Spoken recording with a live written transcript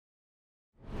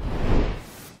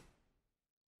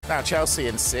Now, Chelsea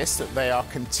insist that they are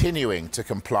continuing to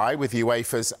comply with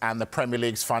UEFA's and the Premier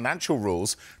League's financial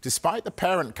rules, despite the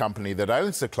parent company that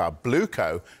owns the club,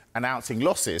 Blueco, announcing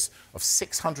losses of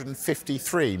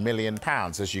 £653 million.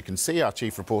 As you can see, our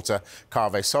chief reporter,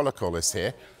 Kaveh Solhekol, is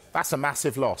here. That's a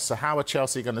massive loss. So how are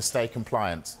Chelsea going to stay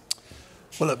compliant?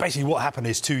 Well, look, basically what happened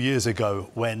is 2 years ago,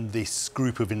 when this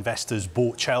group of investors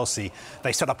bought Chelsea,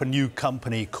 they set up a new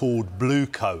company called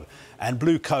Blueco. And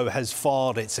Blueco has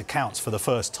filed its accounts for the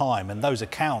first time. And those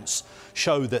accounts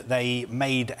show that they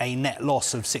made a net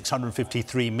loss of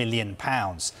 £653 million.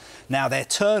 Now, their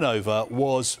turnover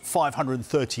was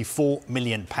 £534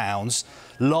 million,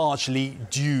 largely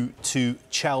due to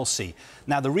Chelsea.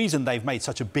 Now, the reason they've made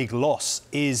such a big loss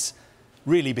is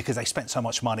really because they spent so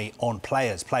much money on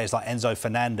players like Enzo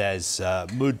Fernandez,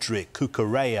 Mudryk,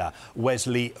 Cucurella,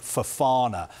 Wesley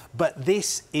Fofana. But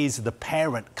this is the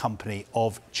parent company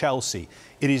of Chelsea.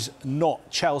 It is not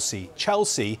Chelsea.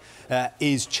 Chelsea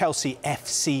is Chelsea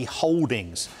FC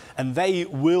Holdings, and they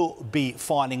will be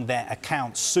filing their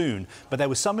accounts soon. But there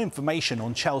was some information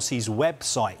on Chelsea's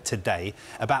website today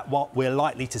about what we're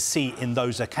likely to see in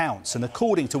those accounts. And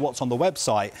according to what's on the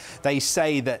website, they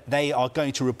say that they are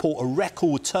going to report a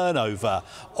record turnover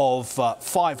of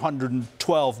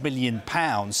 £512 million,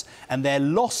 and their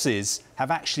losses have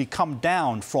actually come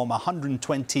down from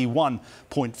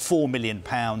 £121.4 million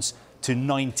to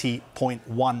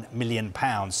 £90.1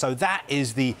 million. So that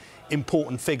is the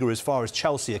important figure as far as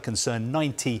Chelsea are concerned,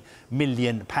 £90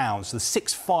 million. The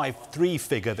 653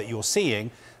 figure that you're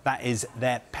seeing, that is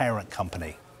their parent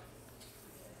company.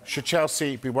 Should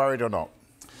Chelsea be worried or not?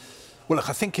 Well, look,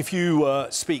 I think if you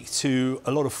speak to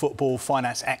a lot of football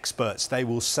finance experts, they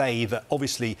will say that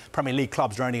obviously Premier League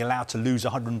clubs are only allowed to lose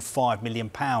 £105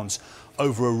 million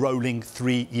over a rolling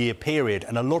 3-year period.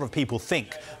 And a lot of people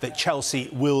think that Chelsea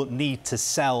will need to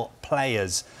sell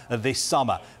players this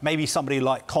summer. Maybe somebody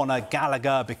like Conor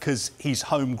Gallagher, because he's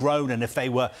homegrown, and if they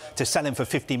were to sell him for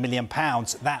 £50 million,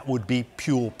 that would be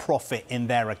pure profit in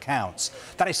their accounts.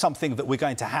 That is something that we're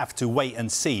going to have to wait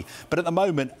and see. But at the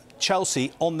moment,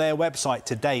 Chelsea, on their website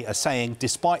today, are saying,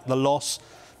 despite the loss,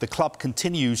 the club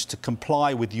continues to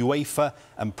comply with UEFA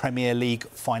and Premier League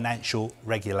financial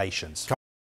regulations.